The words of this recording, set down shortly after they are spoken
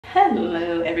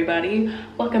Hello everybody,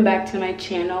 welcome back to my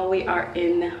channel. We are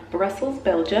in Brussels,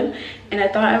 Belgium, and I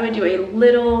thought I would do a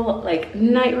little like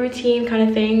night routine kind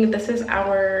of thing. This is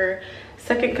our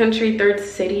second country, third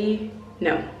city.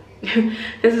 No,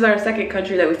 this is our second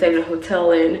country that we stayed in a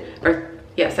hotel in, or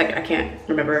yeah, second, I can't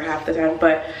remember half the time,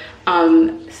 but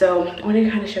so I wanted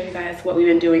to kind of show you guys what we've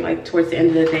been doing like towards the end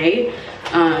of the day,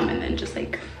 and then just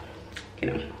like,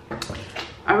 you know,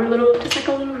 our little, just like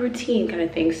a little routine kind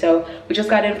of thing. So we just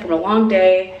got in from a long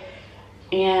day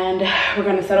and we're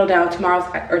gonna settle down.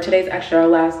 Today's actually our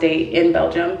last day in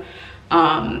Belgium,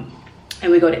 and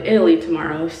we go to Italy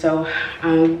tomorrow. So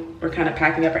we're kind of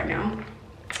packing up right now.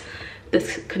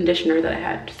 This conditioner that I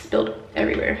had just spilled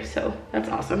everywhere, so that's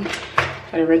awesome.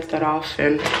 Try to rinse that off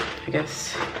and I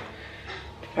guess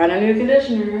find a new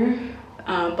conditioner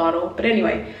bottle. But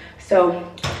anyway,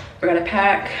 so we're gonna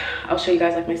pack. I'll show you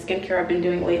guys like my skincare I've been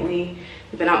doing lately.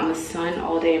 We've been out in the sun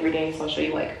all day, every day, so I'll show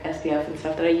you like SPF and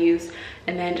stuff that I use,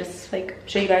 and then just like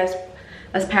show you guys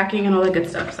us packing and all the good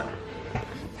stuff. So,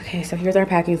 okay, so here's our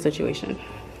packing situation.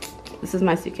 This is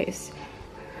my suitcase.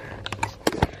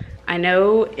 I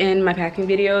know in my packing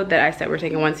video that I said we're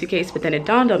taking one suitcase, but then it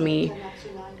dawned on me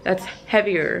that's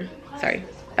heavier. Sorry,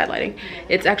 bad lighting.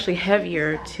 It's actually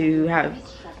heavier to have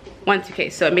one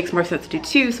suitcase, so it makes more sense to do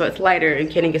two, so it's lighter and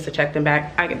Kenny gets to check them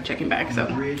back, I get to check him back. So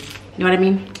you know what I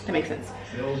mean? That makes sense.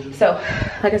 So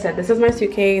like I said, this is my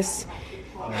suitcase.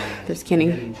 There's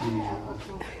Kenny,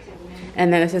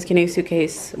 and then this is Kenny's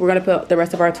suitcase. We're gonna put the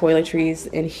rest of our toiletries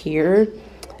in here,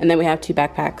 and then we have two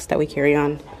backpacks that we carry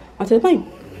on onto the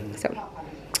plane. So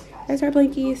there's our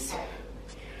blankies,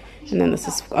 and then this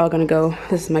is all gonna go.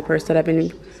 This is my purse that I've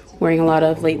been wearing a lot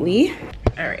of lately.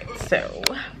 All right, so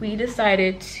we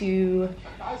decided to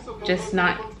just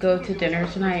not go to dinner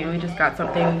tonight, and we just got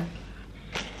something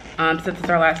since it's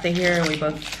our last day here, and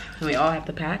we all have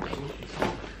to pack.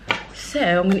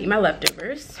 So I'm gonna eat my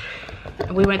leftovers.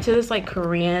 We went to this like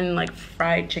Korean like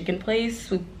fried chicken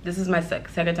place. This is my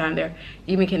second time there.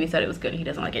 Even Kenny said it was good. He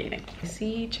doesn't like anything.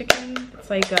 See, chicken? It's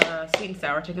like sweet and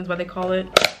sour chicken is what they call it.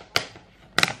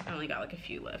 I only got like a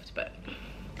few left, but.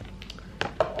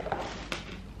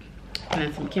 And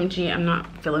then some kimchi. I'm not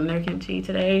feeling their kimchi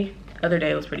today. Other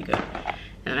day it was pretty good. And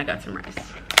then I got some rice.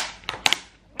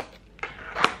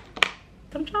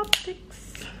 Some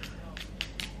chopsticks.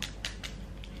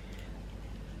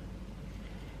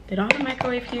 They don't have a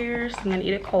microwave here, so I'm gonna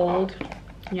eat it cold.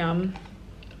 Yum.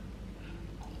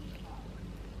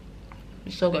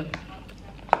 It's so good.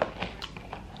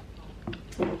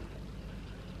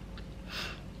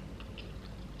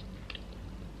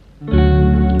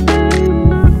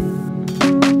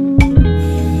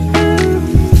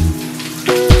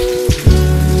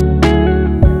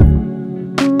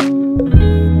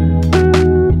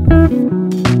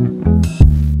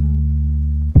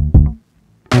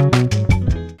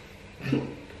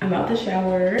 I'm out the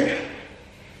shower.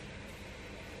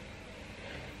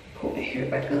 Pull my hair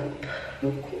back up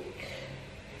real quick.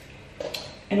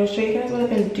 And I'll show you guys what I've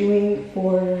been doing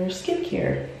for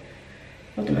skincare.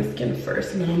 I'll do my skin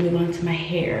first and then I'll move on to my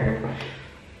hair.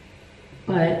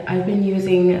 But I've been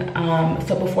using,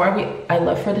 so before I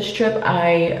left for this trip,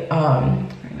 sorry,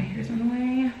 my hair's on the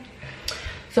way.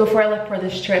 So before I left for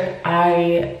this trip,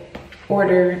 I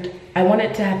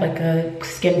wanted to have like a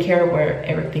skincare where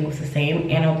everything was the same,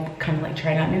 and I'm kind of like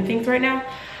trying out new things right now.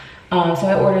 So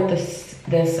I ordered this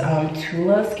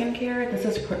Tula skincare. This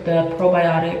is the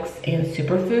probiotics and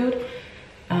superfood.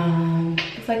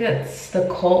 It's the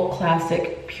cult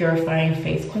classic purifying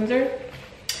face cleanser,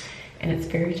 and it's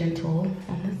very gentle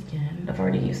on the skin. I've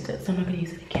already used it, so I'm not gonna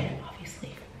use it again,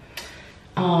 obviously.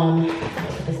 I'll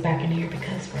put this back in here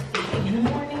because we're leaving in the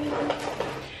morning.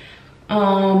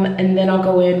 And then I'll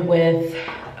go in with,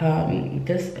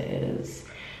 this is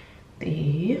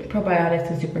the probiotics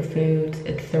and superfoods.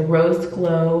 It's the Rose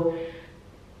Glow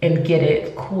and Get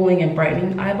It Cooling and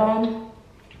Brightening Eye Balm.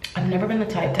 I've never been the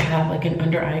type to have like an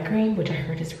under eye cream, which I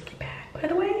heard is really bad, by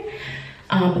the way.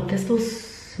 But this feels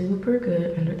super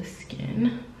good under the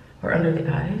skin, or under the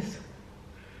eyes.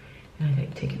 And I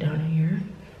take it down in here.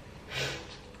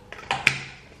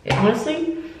 It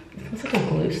honestly, it feels like a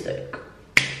glue stick.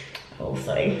 I will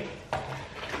say.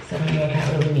 So I don't know what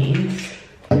that really means.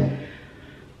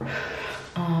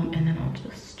 And then I'll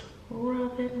just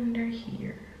rub it under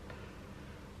here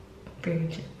very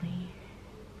gently.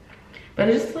 But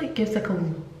it just like gives like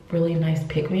a really nice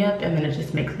pick-me-up, and then it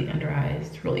just makes the under eyes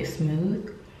really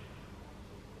smooth.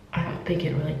 I don't think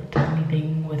it really does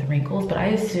anything with wrinkles, but I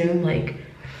assume like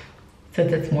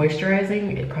since it's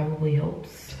moisturizing, it probably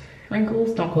helps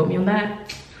wrinkles. Don't quote me on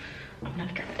that. I'm not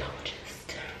a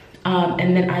dermatologist.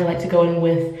 And then I like to go in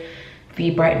with the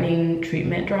brightening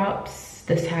treatment drops.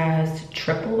 This has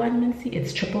triple vitamin C. It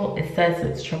says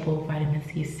it's triple vitamin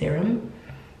C serum.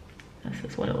 This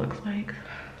is what it looks like.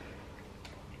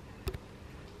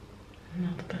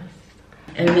 Not the best.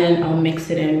 And then I'll mix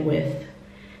it in with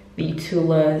the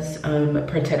Tula's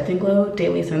Protect and Glow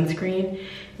Daily Sunscreen.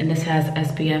 And this has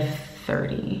SPF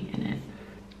 30 in it.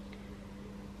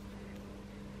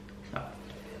 So, I'll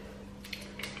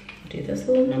do this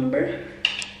little number.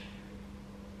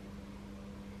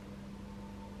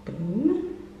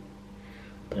 Boom.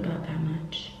 Put about that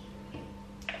much.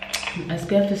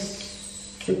 SPF is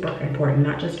super important,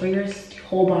 not just for your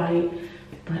whole body,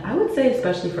 but I would say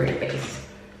especially for your face.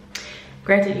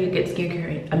 Granted, you get skin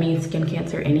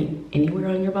cancer anywhere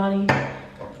on your body,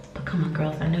 but come on,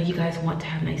 girls. I know you guys want to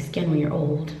have nice skin when you're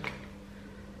old.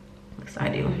 At least I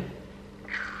do.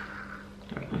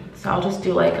 So I'll just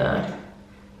do like about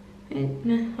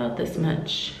this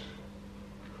much.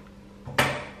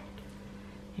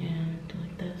 And do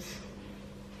like this.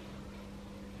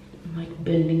 I'm like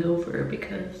bending over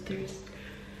because there's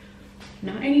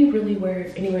not anywhere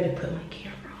to put my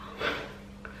camera.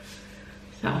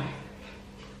 So I'll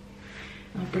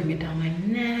bring it down my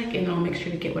neck, and I'll make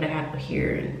sure to get what I have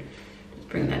here and just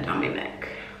bring that down my neck.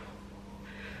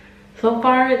 So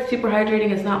far, it's super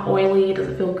hydrating. It's not oily. It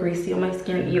doesn't feel greasy on my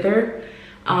skin either.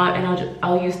 And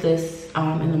I'll use this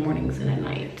in the mornings and at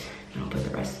night. And I'll put the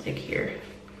rest like here.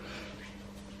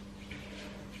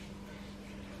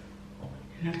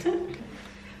 And that's it.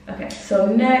 Okay, so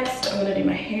next I'm gonna do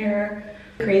my hair.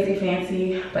 Crazy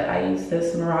fancy, but I use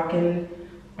this Moroccan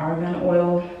argan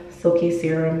oil silky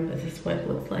serum. This is what it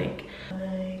looks like.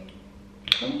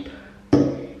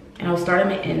 And I'll start at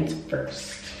my ends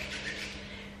first.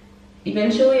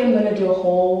 Eventually I'm gonna do a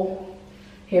whole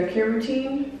hair care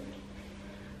routine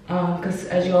because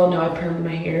as you all know, I permed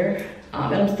my hair.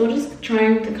 And I'm still just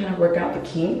trying to kind of work out the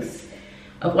kinks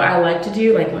of what I like to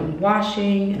do, like when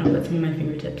washing, and I'll put some of my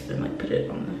fingertips and like put it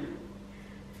on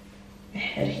the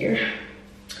head here.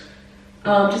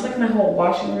 Just like my whole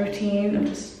washing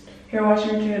routine, hair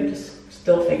washing routine, I'm just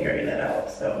still figuring that out,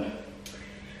 so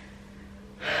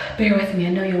bear with me.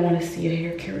 I know you'll want to see a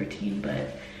hair care routine,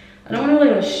 but I don't really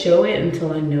want to show it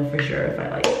until I know for sure if I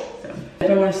like it. So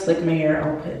if I want to slick my hair,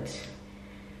 I'll put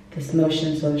this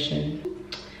Motion Lotion.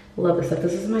 Love this stuff.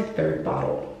 This is my 3rd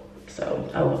bottle, so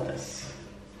I love this.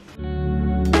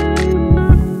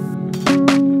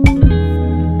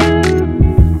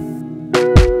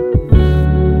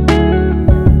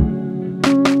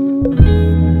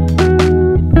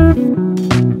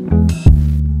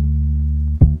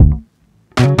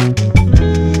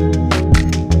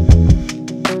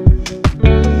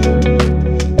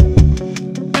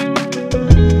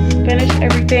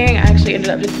 Ended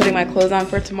up just putting my clothes on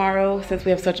for tomorrow since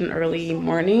we have such an early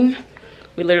morning.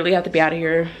 We literally have to be out of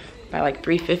here by like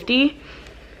 3:50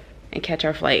 and catch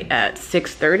our flight at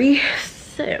 6:30.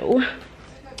 So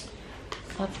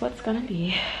that's what's gonna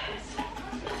be.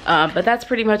 But that's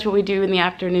pretty much what we do in the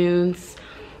afternoons.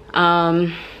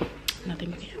 Nothing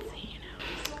fancy, you know.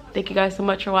 Thank you guys so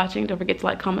much for watching. Don't forget to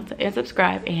like, comment, and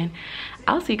subscribe, and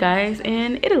I'll see you guys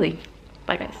in Italy.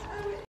 Bye guys.